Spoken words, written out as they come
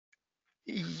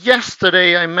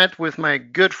Yesterday, I met with my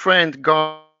good friend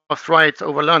Garth Wright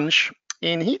over lunch,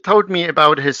 and he told me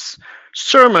about his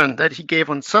sermon that he gave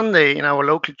on Sunday in our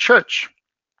local church.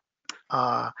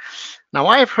 Uh, Now,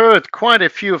 I've heard quite a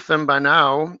few of them by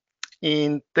now,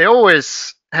 and they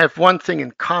always have one thing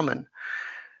in common.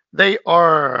 They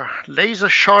are laser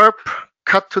sharp,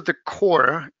 cut to the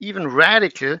core, even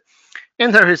radical,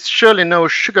 and there is surely no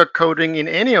sugarcoating in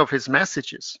any of his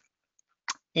messages.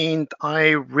 And I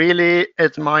really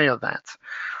admire that.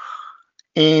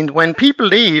 And when people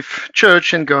leave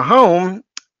church and go home,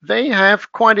 they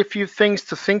have quite a few things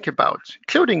to think about,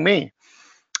 including me.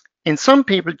 And some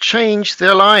people change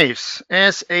their lives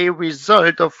as a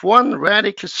result of one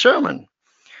radical sermon.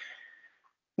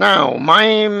 Now,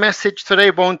 my message today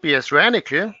won't be as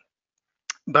radical,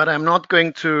 but I'm not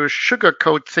going to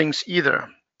sugarcoat things either.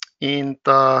 And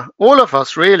all of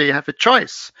us really have a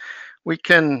choice. We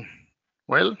can,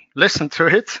 well, listen to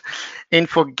it and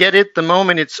forget it the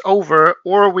moment it's over,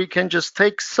 or we can just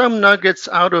take some nuggets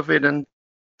out of it and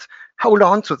hold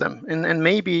on to them and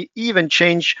maybe even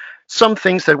change some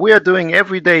things that we are doing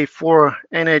every day for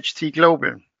NHT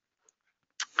Global.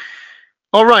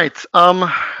 All right,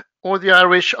 all the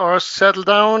Irish are settled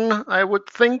down, I would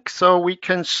think, so we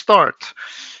can start.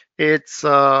 It's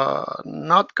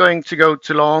not going to go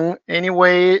too long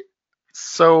anyway,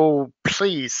 so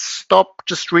please stop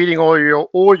just reading all your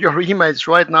emails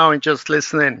right now and just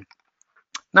listen in.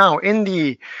 Now, in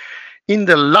the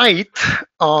light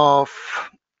of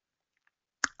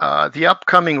the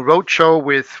upcoming roadshow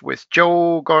with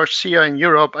Joe Garcia in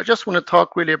Europe, I just want to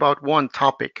talk really about one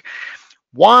topic.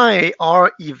 Why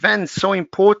are events so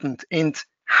important, and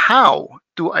how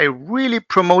do I really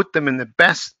promote them in the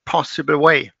best possible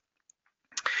way?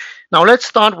 Now, let's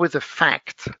start with a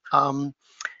fact.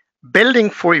 Building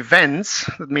for events,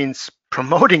 that means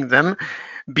promoting them,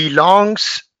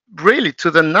 belongs really to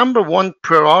the number one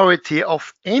priority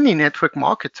of any network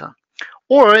marketer.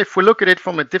 Or if we look at it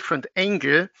from a different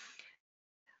angle,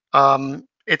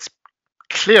 it's a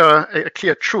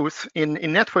clear truth. In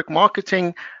network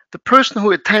marketing, the person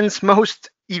who attends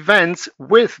most events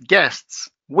with guests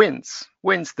wins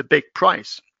the big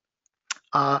prize.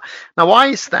 Now, why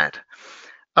is that?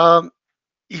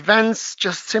 Events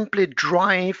just simply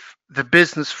drive the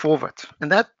business forward,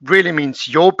 and that really means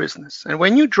your business. And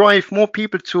when you drive more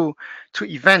people to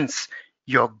events,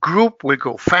 your group will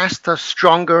go faster,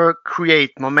 stronger,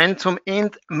 create momentum,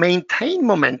 and maintain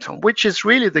momentum, which is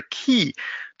really the key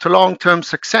to long-term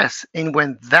success. And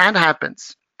when that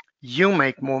happens, you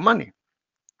make more money.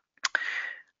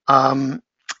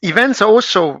 Events are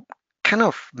also kind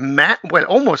of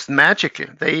almost magical.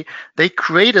 They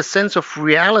create a sense of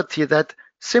reality that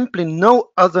simply no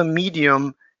other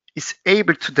medium is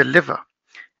able to deliver.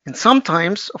 And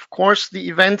sometimes, of course, the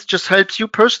event just helps you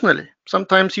personally.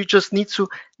 Sometimes you just need to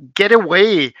get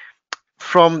away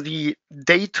from the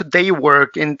day-to-day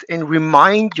work and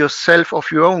remind yourself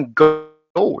of your own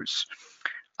goals.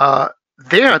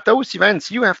 There at those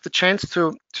events, you have the chance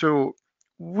to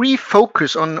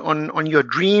refocus on your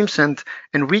dreams and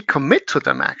recommit to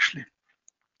them, actually.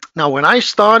 Now, when I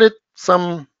started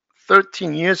some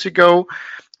 13 years ago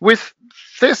with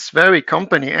this very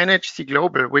company, NHT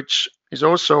Global, which is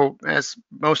also, as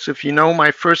most of you know, my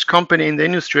first company in the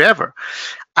industry ever,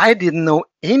 I didn't know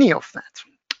any of that.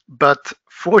 But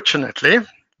fortunately,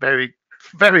 very,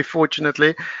 very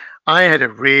fortunately, I had a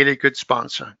really good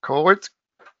sponsor called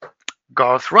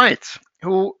Garth Wright,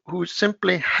 who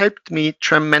simply helped me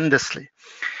tremendously.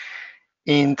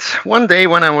 And one day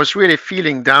when I was really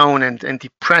feeling down and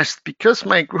depressed because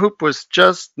my group was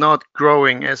just not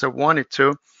growing as I wanted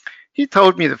to, he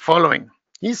told me the following.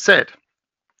 He said,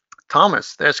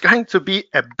 Thomas, there's going to be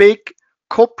a big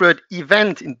corporate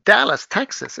event in Dallas,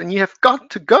 Texas, and you have got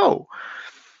to go.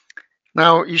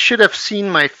 Now, you should have seen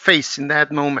my face in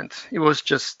that moment. It was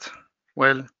just,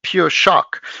 pure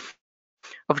shock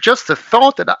of just the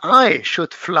thought that I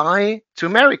should fly to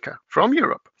America from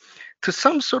Europe to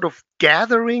some sort of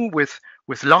gathering with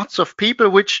lots of people,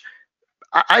 which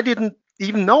I didn't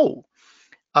even know.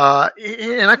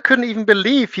 And I couldn't even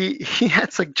believe he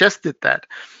had suggested that.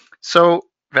 So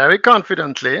very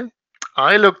confidently,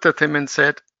 I looked at him and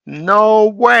said, no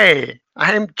way,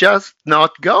 I'm just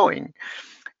not going.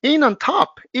 And on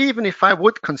top, even if I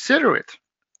would consider it,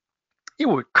 it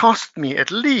would cost me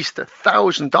at least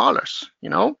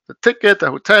 $1,000, the ticket,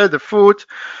 the hotel, the food.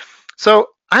 So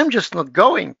I'm just not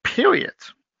going, period.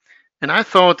 And I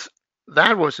thought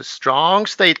that was a strong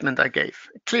statement I gave,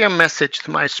 a clear message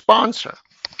to my sponsor.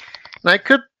 And I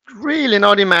could really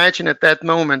not imagine at that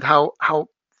moment how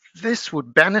this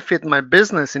would benefit my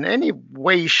business in any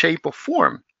way, shape, or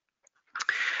form.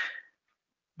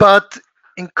 But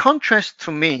in contrast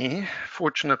to me,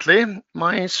 fortunately,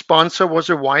 my sponsor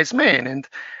was a wise man, and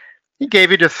he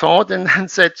gave it a thought and then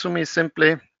said to me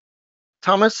simply,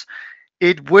 Thomas,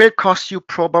 it will cost you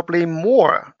probably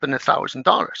more than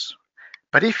 $1,000.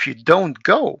 But if you don't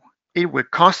go, it will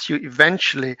cost you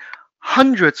eventually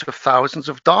hundreds of thousands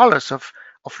of dollars of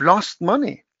lost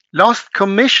money, lost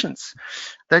commissions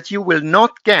that you will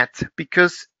not get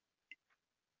because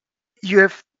you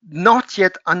have not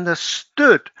yet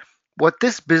understood what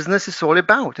this business is all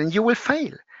about, and you will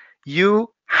fail.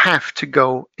 You have to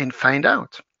go and find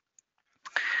out.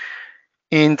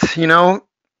 And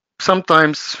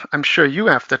sometimes I'm sure you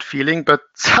have that feeling, but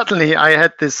suddenly I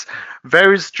had this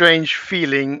very strange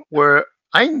feeling where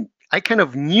I kind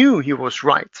of knew he was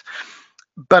right,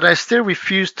 but I still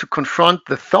refused to confront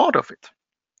the thought of it.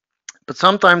 But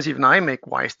sometimes even I make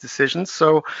wise decisions,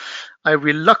 so I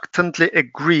reluctantly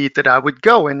agreed that I would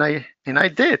go, and I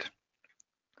did.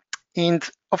 And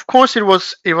of course it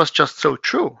was just so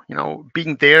true.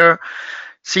 Being there,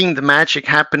 seeing the magic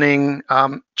happening,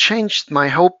 changed my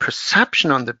whole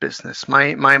perception on the business,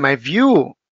 my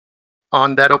view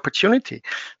on that opportunity.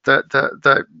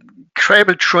 The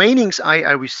incredible trainings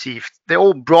I received, they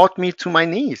all brought me to my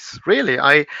knees. Really,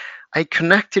 I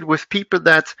connected with people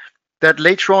that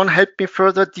later on helped me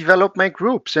further develop my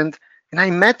groups, and I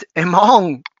met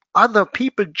among other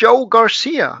people Joe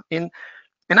Garcia. And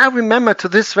I remember to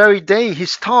this very day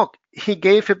his talk he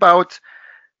gave about.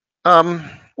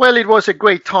 Well, it was a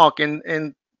great talk,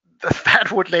 and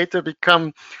that would later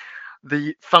become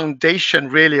the foundation,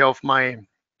 really, of my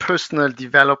personal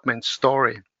development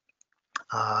story,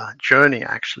 journey,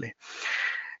 actually.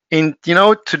 And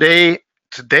today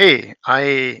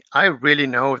I really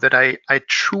know that I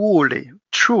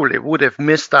truly would have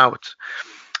missed out,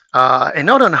 and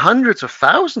not on hundreds of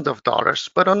thousands of dollars,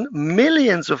 but on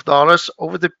millions of dollars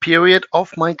over the period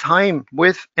of my time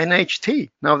with NHT.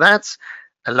 Now that's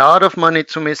a lot of money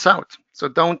to miss out. So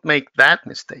don't make that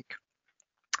mistake.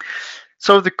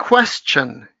 So the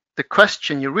question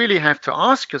you really have to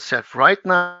ask yourself right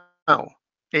now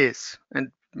is,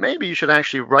 and maybe you should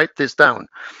actually write this down,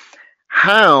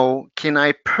 how can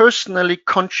I personally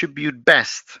contribute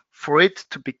best for it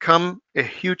to become a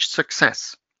huge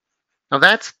success? Now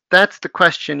that's the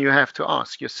question you have to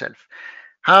ask yourself.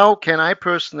 How can I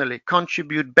personally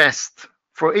contribute best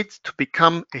for it to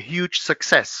become a huge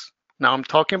success? Now I'm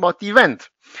talking about the event.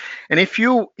 And if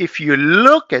you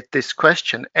look at this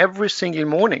question every single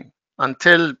morning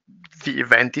until the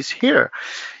event is here,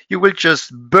 you will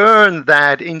just burn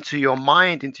that into your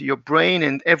mind, into your brain,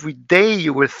 and every day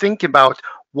you will think about,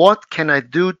 what can I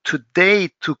do today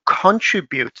to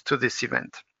contribute to this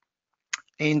event?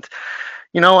 And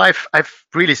I've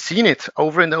really seen it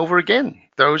over and over again.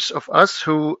 Those of us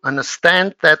who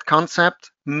understand that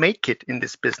concept make it in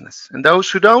this business, and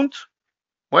those who don't,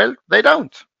 well, they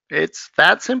don't. It's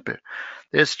that simple.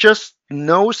 There's just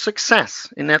no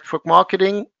success in network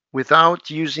marketing without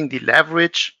using the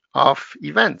leverage of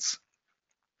events.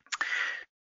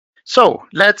 So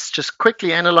let's just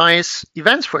quickly analyze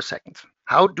events for a second.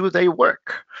 How do they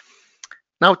work?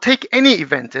 Now take any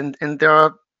event, and there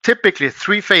are typically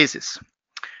three phases.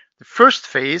 The first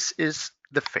phase is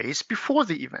the phase before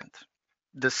the event.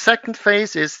 The second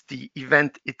phase is the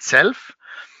event itself.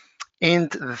 And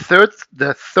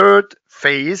the third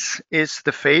phase is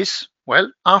the phase,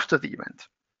 well, after the event.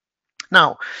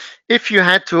 Now, if you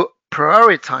had to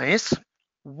prioritize,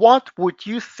 what would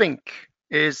you think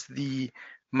is the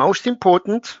most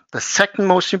important, the second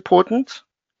most important,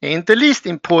 and the least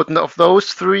important of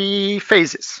those three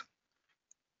phases?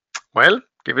 Well,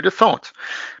 give it a thought.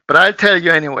 But I'll tell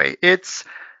you anyway, it's,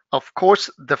 of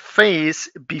course, the phase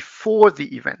before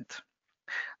the event,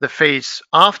 the phase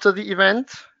after the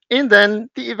event, and then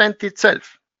the event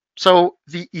itself. So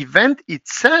the event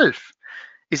itself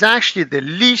is actually the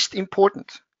least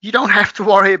important. You don't have to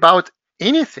worry about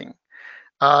anything.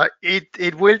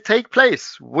 It will take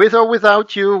place with or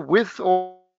without you, with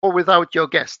or without your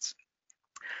guests.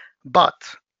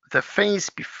 But the phase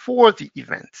before the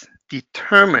event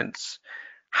determines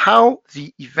how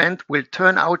the event will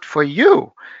turn out for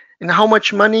you and how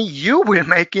much money you will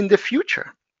make in the future.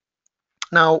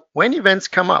 Now, when events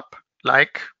come up,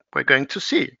 like we're going to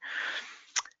see,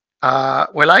 well,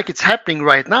 like it's happening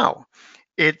right now,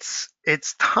 it's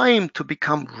time to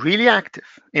become really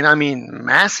active, and I mean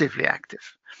massively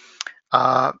active,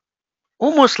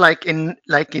 almost like in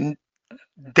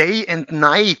day and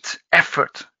night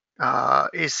effort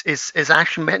is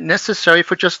actually necessary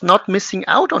for just not missing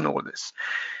out on all this.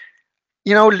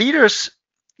 Leaders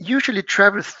usually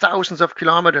travel thousands of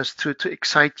kilometers to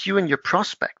excite you and your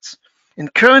prospects.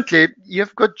 And currently,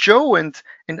 you've got Joe and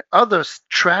others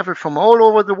travel from all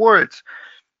over the world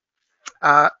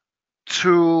uh,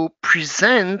 to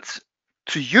present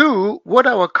to you what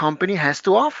our company has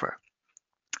to offer.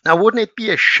 Now, wouldn't it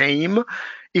be a shame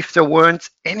if there weren't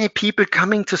any people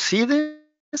coming to see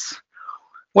this?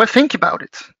 Well, think about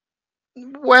it.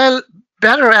 Well,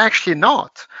 better actually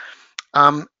not.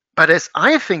 Um, but as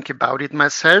I think about it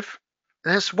myself,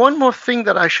 there's one more thing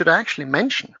that I should actually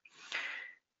mention.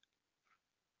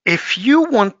 If you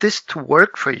want this to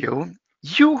work for you,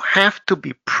 you have to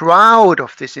be proud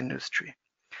of this industry.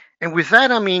 And with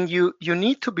that, I mean, you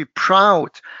need to be proud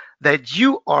that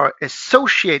you are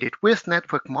associated with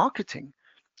network marketing.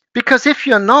 Because if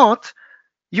you're not,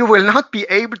 you will not be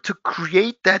able to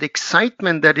create that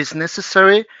excitement that is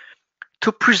necessary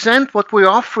to present what we're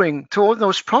offering to all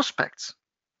those prospects.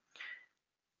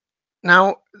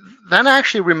 Now, that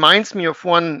actually reminds me of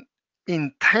one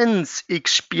intense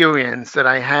experience that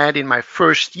I had in my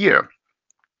first year.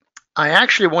 I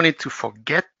actually wanted to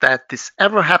forget that this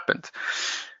ever happened,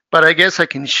 but I guess I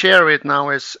can share it now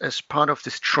as part of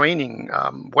this training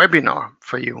webinar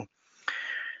for you.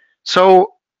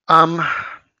 So, well,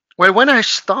 when I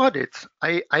started,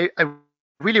 I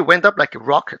really went up like a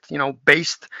rocket,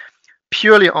 based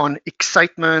purely on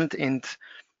excitement and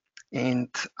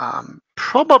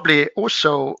probably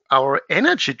also our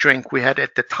energy drink we had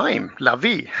at the time, La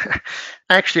Vie.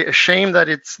 Actually, a shame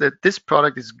that this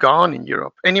product is gone in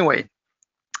Europe. Anyway,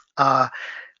 uh,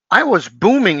 I was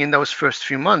booming in those first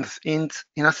few months, and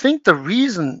I think the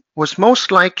reason was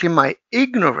most likely my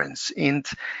ignorance and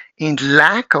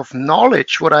lack of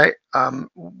knowledge what I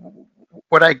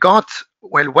got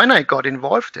when I got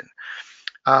involved in.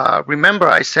 Remember,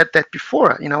 I said that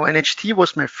before. NHT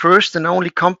was my first and only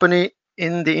company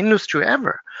in the industry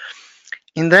ever.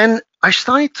 And then I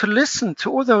started to listen to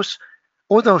all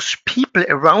those people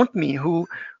around me who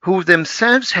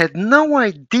themselves had no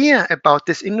idea about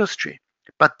this industry,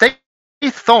 but they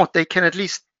thought they can at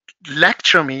least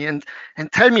lecture me and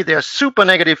tell me their super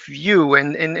negative view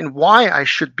and why I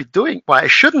shouldn't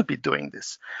be doing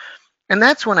this. And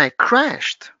that's when I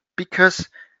crashed, because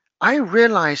I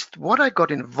realized what I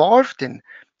got involved in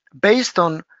based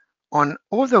on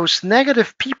all those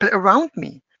negative people around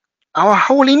me. Our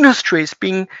whole industry is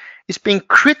being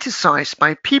criticized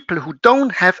by people who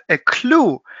don't have a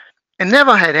clue and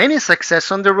never had any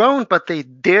success on their own, but they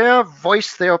dare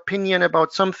voice their opinion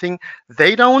about something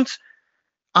they don't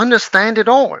understand at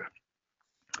all.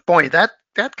 Boy, that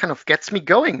kind of gets me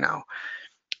going now.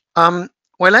 Well,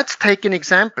 let's take an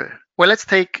example. Well,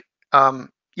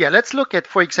 let's look at,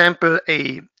 for example,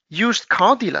 a used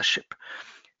car dealership.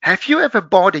 Have you ever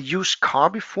bought a used car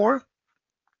before?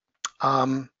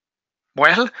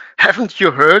 Well, haven't you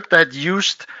heard that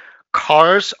used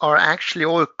cars are actually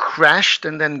all crashed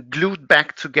and then glued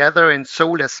back together and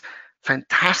sold as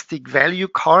fantastic value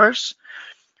cars?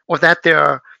 Or that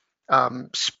their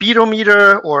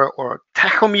speedometer or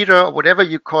tachometer or whatever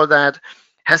you call that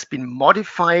has been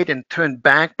modified and turned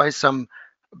back by some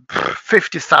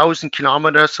 50,000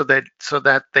 kilometers so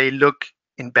that they look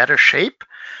in better shape?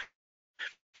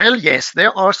 Well, yes,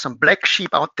 there are some black sheep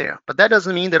out there, but that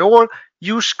doesn't mean that all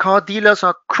used car dealers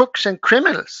are crooks and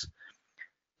criminals.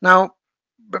 Now,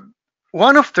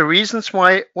 one of the reasons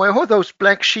why all those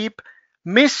black sheep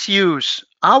misuse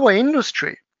our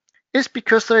industry is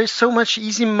because there is so much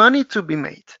easy money to be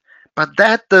made. But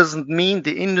that doesn't mean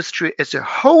the industry as a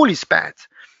whole is bad.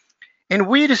 And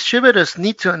we distributors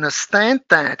need to understand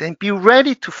that and be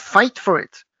ready to fight for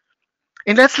it.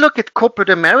 And let's look at corporate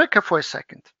America for a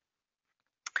second.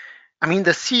 I mean,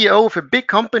 the CEO of a big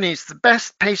company is the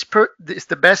best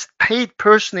paid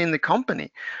person in the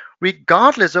company,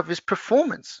 regardless of his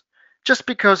performance, just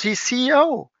because he's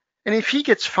CEO. And if he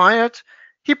gets fired,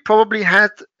 he probably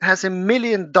has $1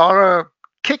 million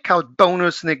kick-out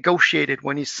bonus negotiated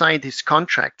when he signed his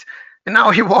contract. And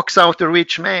now he walks out a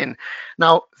rich man.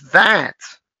 Now that,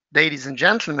 ladies and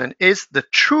gentlemen, is the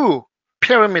true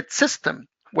pyramid system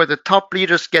where the top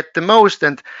leaders get the most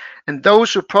and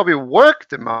those who probably work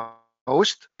the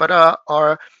most but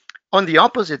are on the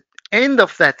opposite end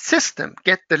of that system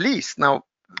get the least. Now,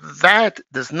 that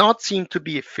does not seem to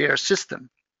be a fair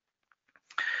system.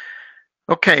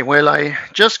 Okay, well, I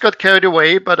just got carried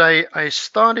away, but I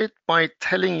started by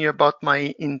telling you about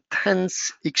my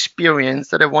intense experience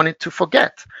that I wanted to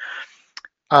forget.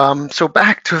 So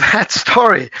back to that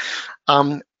story.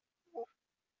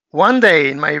 One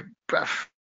day in my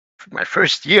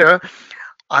first year,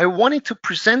 I wanted to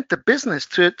present the business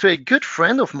to a good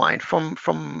friend of mine from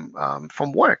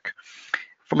work,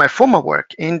 from my former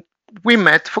work, and we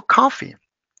met for coffee.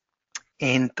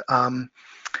 And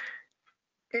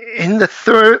in the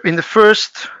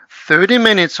first 30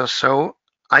 minutes or so,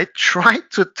 I tried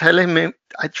to tell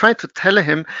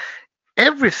him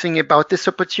everything about this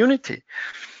opportunity.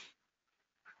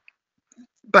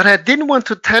 But I didn't want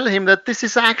to tell him that this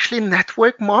is actually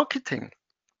network marketing.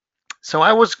 So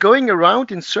I was going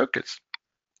around in circles,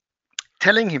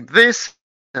 telling him this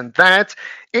and that,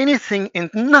 anything and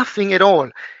nothing at all.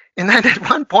 And then at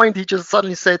one point, he just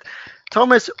suddenly said,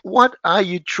 Thomas, what are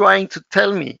you trying to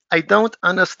tell me? I don't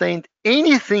understand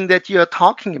anything that you are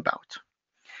talking about.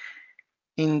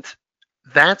 And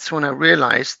that's when I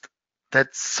realized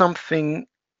that something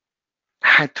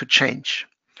had to change.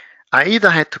 I either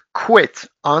had to quit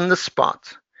on the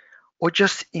spot or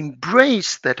just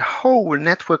embrace that whole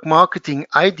network marketing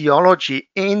ideology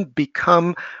and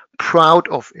become proud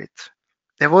of it.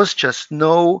 There was just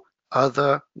no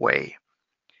other way.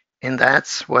 And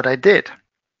that's what I did.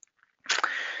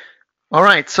 All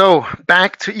right, so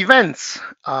back to events.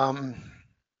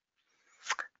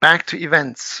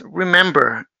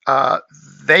 Remember,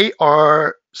 they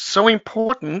are so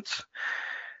important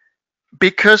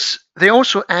because they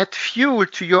also add fuel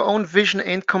to your own vision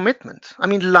and commitment. I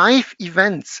mean, live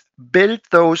events build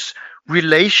those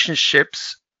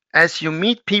relationships as you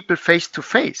meet people face to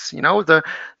face. You know, the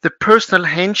personal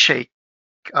handshake,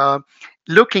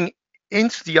 looking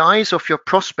into the eyes of your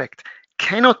prospect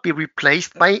cannot be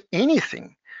replaced by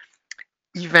anything.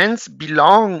 Events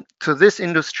belong to this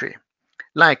industry,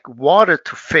 like water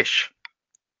to fish.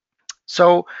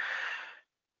 So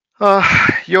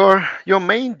your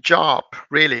main job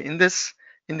really in this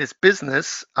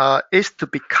business is to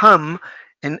become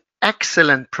an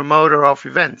excellent promoter of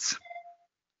events.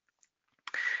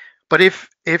 But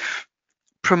if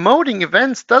promoting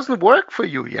events doesn't work for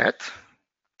you yet,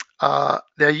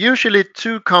 there are usually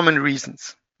two common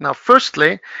reasons. Now,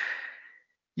 firstly,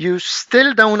 you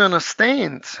still don't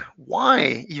understand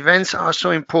why events are so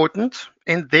important,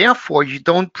 and therefore you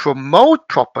don't promote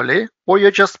properly, or you're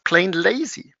just plain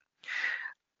lazy.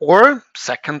 Or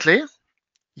secondly,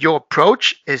 your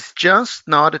approach is just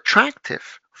not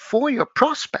attractive for your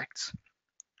prospects.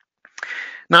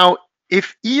 Now,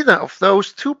 if either of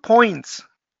those 2 points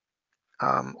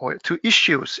or 2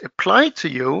 issues apply to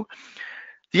you,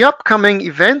 the upcoming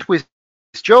event with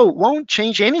Joe won't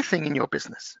change anything in your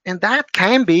business. And that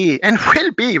can be and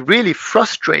will be really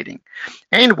frustrating.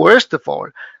 And worst of all,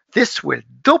 this will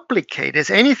duplicate as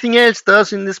anything else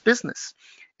does in this business.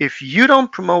 If you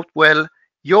don't promote well,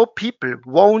 your people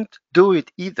won't do it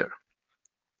either.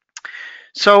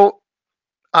 So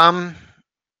when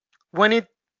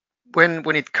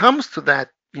it comes to that,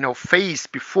 phase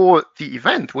before the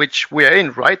event, which we're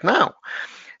in right now,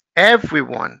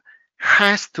 everyone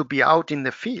has to be out in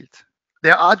the field.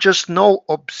 There are just no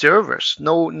observers,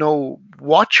 no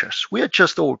watchers. We are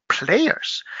just all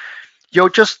players. You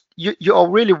are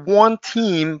really one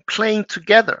team playing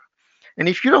together. And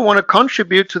if you don't want to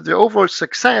contribute to the overall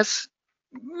success,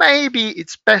 maybe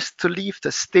it's best to leave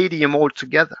the stadium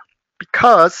altogether,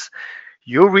 because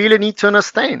you really need to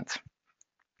understand.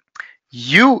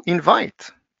 You invite,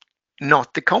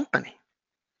 not the company.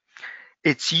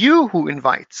 It's you who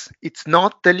invites. It's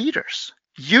not the leaders.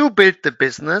 You build the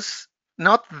business,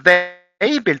 not they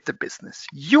build the business.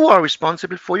 You are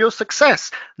responsible for your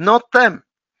success, not them.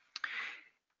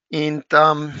 And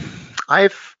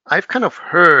I've kind of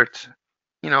heard,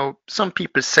 some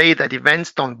people say that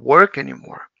events don't work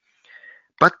anymore,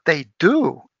 but they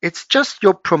do. It's just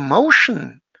your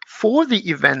promotion for the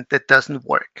event that doesn't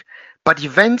work, but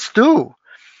events do.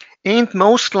 And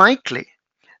most likely,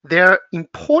 their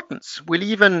importance will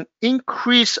even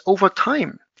increase over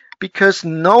time, because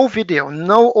no video,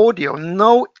 no audio,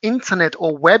 no internet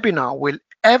or webinar will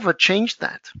ever change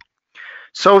that.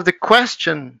 So the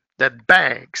question that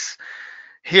begs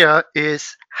here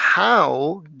is,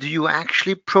 how do you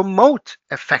actually promote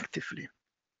effectively?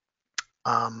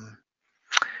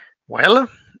 Well,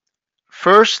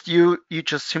 first you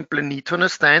just simply need to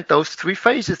understand those 3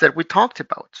 phases that we talked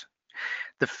about.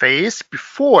 The phase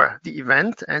before the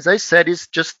event, as I said, is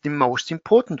just the most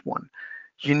important one.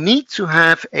 You need to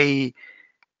have a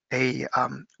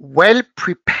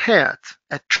well-prepared,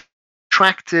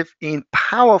 attractive, and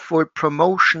powerful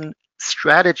promotion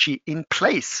strategy in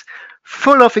place,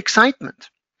 full of excitement.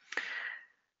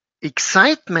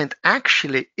 Excitement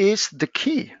actually is the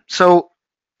key. So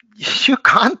you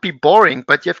can't be boring,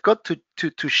 but you've got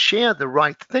to share the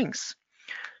right things.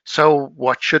 So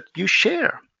what should you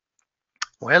share?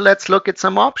 Well, let's look at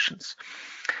some options.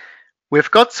 We've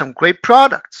got some great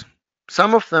products.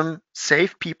 Some of them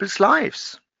save people's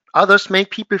lives. Others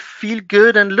make people feel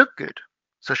good and look good.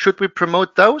 So should we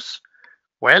promote those?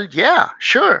 Well, yeah,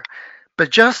 sure. but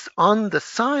just on the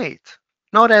side,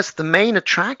 not as the main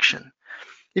attraction.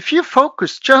 If you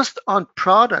focus just on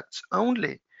products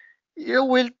only, you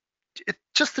will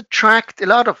just attract a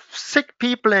lot of sick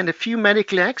people and a few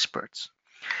medical experts.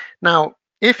 Now,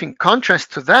 if in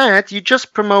contrast to that, you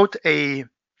just promote a,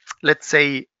 let's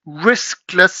say,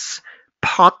 riskless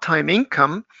part-time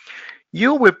income,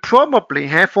 you will probably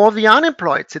have all the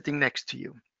unemployed sitting next to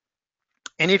you.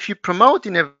 And if you promote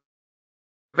in a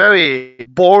very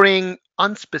boring,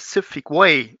 unspecific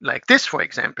way, like this, for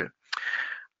example,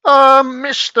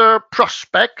 Mr.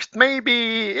 Prospect,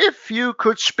 maybe if you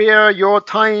could spare your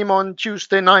time on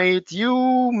Tuesday night,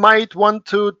 you might want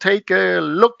to take a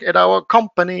look at our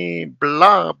company,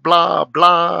 blah, blah,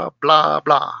 blah, blah,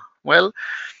 blah. Well,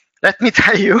 let me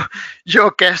tell you, your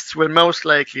guests will most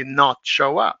likely not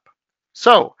show up.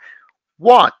 So,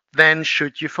 what then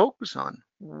should you focus on?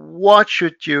 What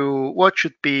should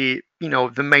be,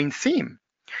 the main theme?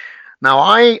 Now,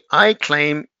 I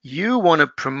claim you want to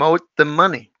promote the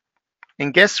money.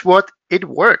 And guess what? It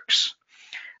works.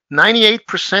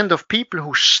 98% of people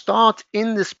who start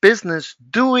in this business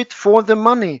do it for the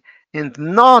money and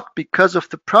not because of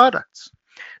the products.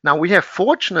 Now, we have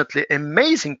fortunately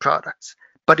amazing products,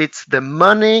 but it's the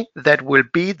money that will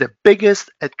be the biggest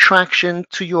attraction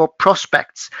to your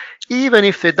prospects, even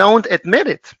if they don't admit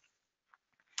it.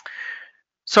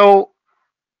 So,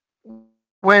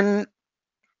 when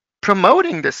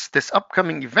promoting this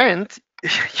upcoming event,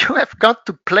 you have got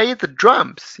to play the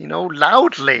drums,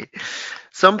 loudly.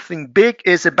 Something big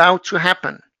is about to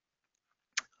happen.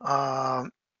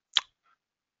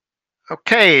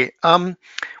 Okay. Well,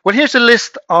 here's a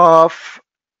list of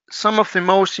some of the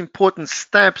most important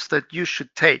steps that you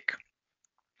should take.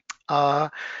 Well,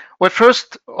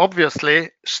 first, obviously,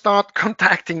 start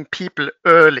contacting people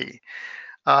early.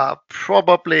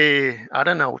 Probably, I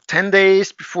don't know, 10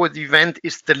 days before the event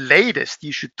is the latest.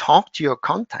 You should talk to your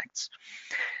contacts.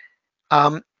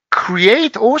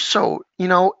 Create also,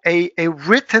 a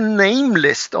written name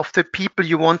list of the people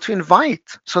you want to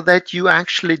invite so that you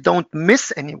actually don't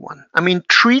miss anyone. I mean,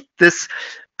 treat this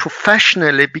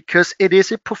professionally because it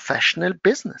is a professional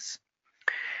business.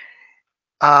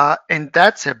 And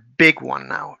that's a big one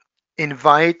now.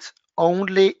 Invite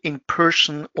only in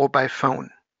person or by phone.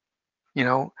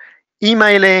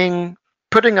 Emailing,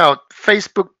 putting out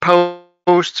Facebook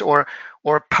posts or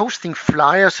posting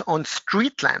flyers on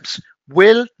street lamps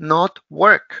will not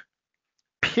work.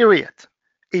 Period.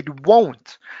 It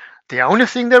won't. The only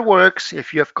thing that works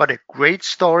if you have got a great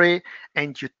story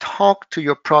and you talk to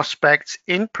your prospects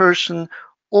in person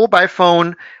or by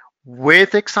phone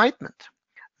with excitement.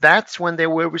 That's when they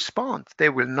will respond. They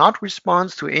will not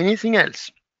respond to anything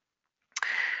else.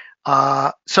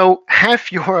 So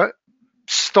have your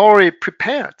story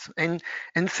prepared and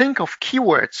think of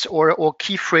keywords or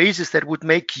key phrases that would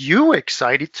make you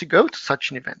excited to go to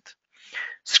such an event.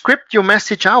 Script your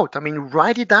message out. I mean,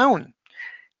 write it down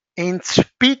and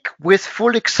speak with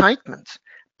full excitement.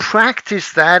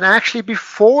 Practice that actually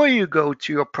before you go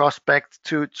to your prospect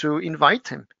to invite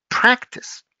him.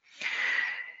 Practice.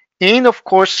 And of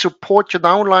course, support your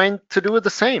downline to do the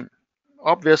same.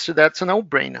 Obviously, that's a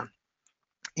no-brainer.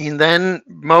 And then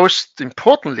most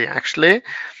importantly, actually,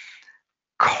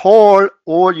 call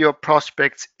all your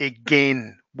prospects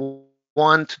again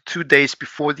 1 to 2 days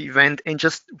before the event and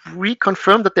just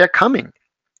reconfirm that they're coming.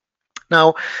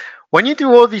 Now, when you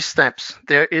do all these steps,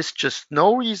 there is just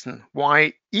no reason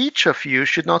why each of you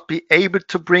should not be able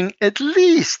to bring at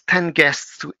least 10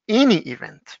 guests to any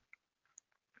event.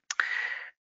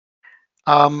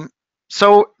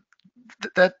 So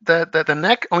then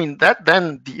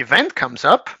the event comes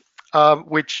up,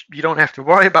 which you don't have to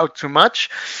worry about too much.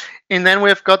 And then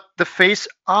we've got the phase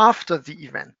after the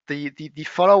event, the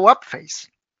follow-up phase.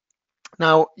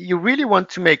 Now, you really want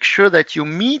to make sure that you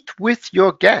meet with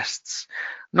your guests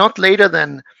not later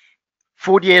than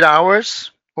 48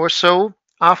 hours or so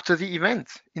after the event.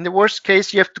 In the worst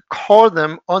case, you have to call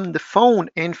them on the phone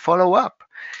and follow up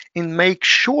and make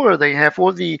sure they have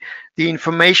all the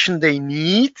information they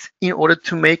need in order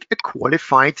to make a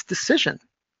qualified decision.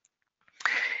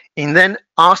 And then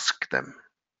ask them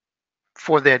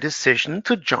for their decision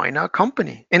to join our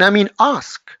company. And I mean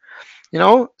ask.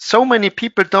 So many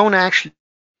people don't actually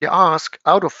ask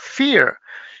out of fear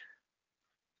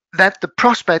that the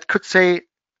prospect could say,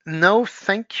 no,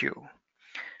 thank you.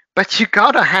 But you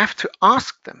gotta have to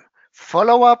ask them.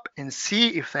 Follow up and see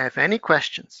if they have any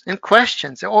questions. And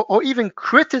questions or even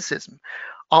criticism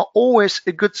are always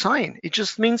a good sign. It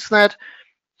just means that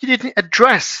you didn't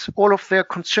address all of their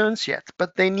concerns yet,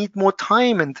 but they need more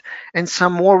time and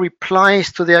some more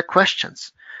replies to their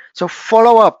questions. So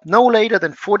follow up no later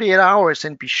than 48 hours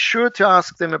and be sure to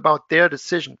ask them about their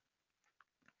decision.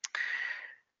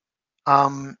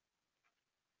 Um,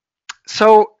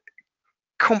 so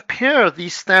compare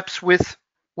these steps with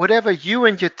whatever you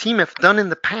and your team have done in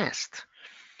the past.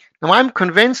 Now, I'm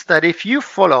convinced that if you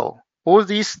follow all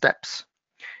these steps,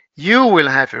 you will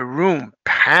have a room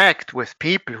packed with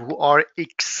people who are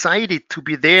excited to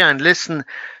be there and listen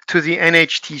to the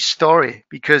NHT story,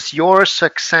 because your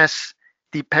success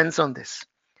depends on this.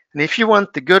 And if you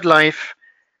want the good life,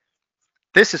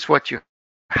 this is what you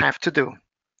have to do.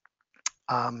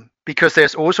 Because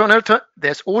there's also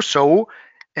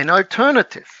an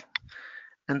alternative,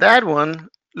 and that one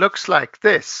looks like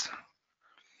this: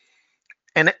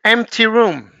 an empty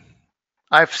room.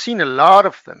 I've seen a lot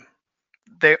of them.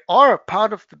 They are a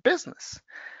part of the business.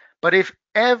 But if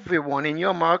everyone in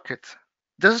your market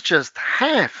does just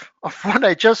half of what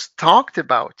I just talked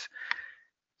about,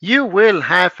 you will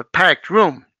have a packed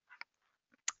room.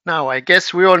 Now, I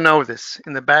guess we all know this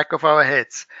in the back of our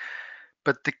heads,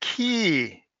 but the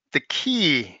key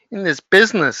in this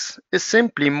business is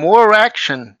simply more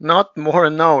action, not more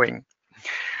knowing.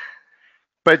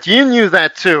 But you knew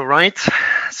that too, right?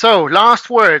 So, last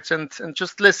words, and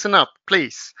just listen up,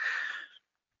 please.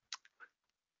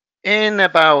 In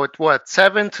about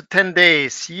 7 to 10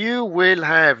 days, you will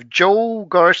have Joe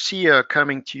Garcia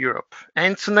coming to Europe,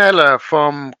 Antonella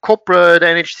from Corporate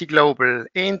NHT Global,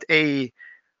 and a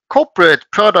corporate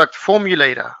product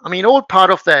formulator. I mean, all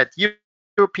part of that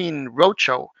European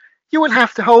roadshow. You will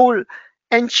have the whole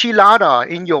enchilada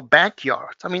in your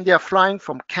backyard. I mean, they are flying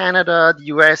from Canada, the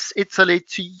US, Italy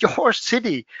to your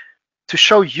city to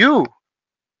show you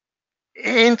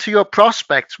into your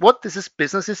prospects what this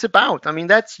business is about. I mean,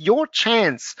 that's your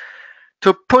chance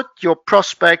to put your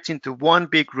prospects into one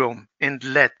big room and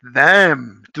let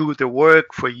them do the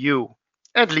work for you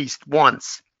at least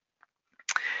once.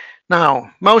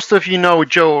 Now, most of you know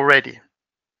Joe already.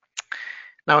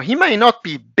 Now, he may not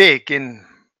be big in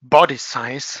body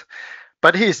size,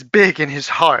 but he is big in his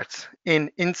heart,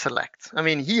 in intellect. I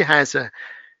mean, he has a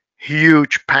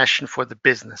huge passion for the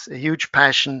business, a huge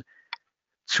passion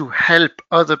to help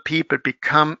other people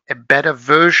become a better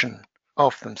version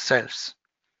of themselves.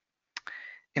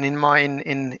 And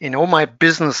in all my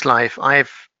business life,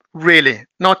 I've really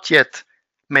not yet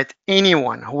met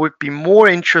anyone who would be more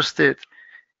interested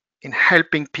in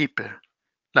helping people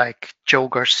like Joe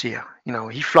Garcia. You know,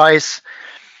 he flies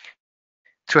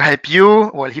to help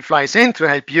you, well, he flies in to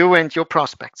help you and your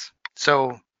prospects.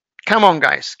 So come on,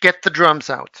 guys, get the drums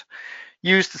out.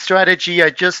 Use the strategy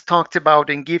I just talked about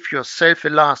and give yourself a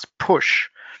last push.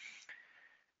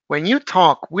 When you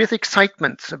talk with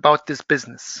excitement about this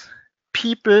business,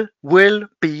 people will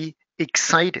be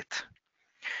excited.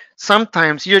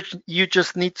 Sometimes you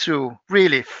just need to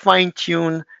really fine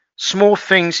tune small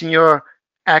things in your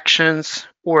actions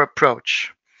or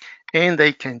approach, and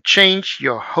they can change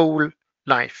your whole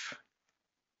life.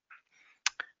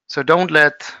 So don't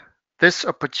let this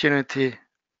opportunity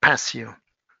pass you.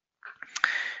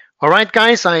 All right,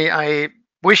 guys, I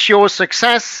wish you all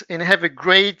success and have a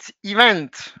great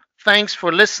event. Thanks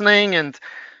for listening, and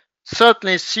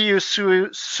certainly see you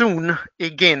soon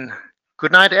again.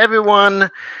 Good night,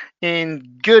 everyone,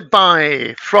 and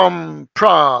goodbye from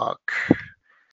Prague.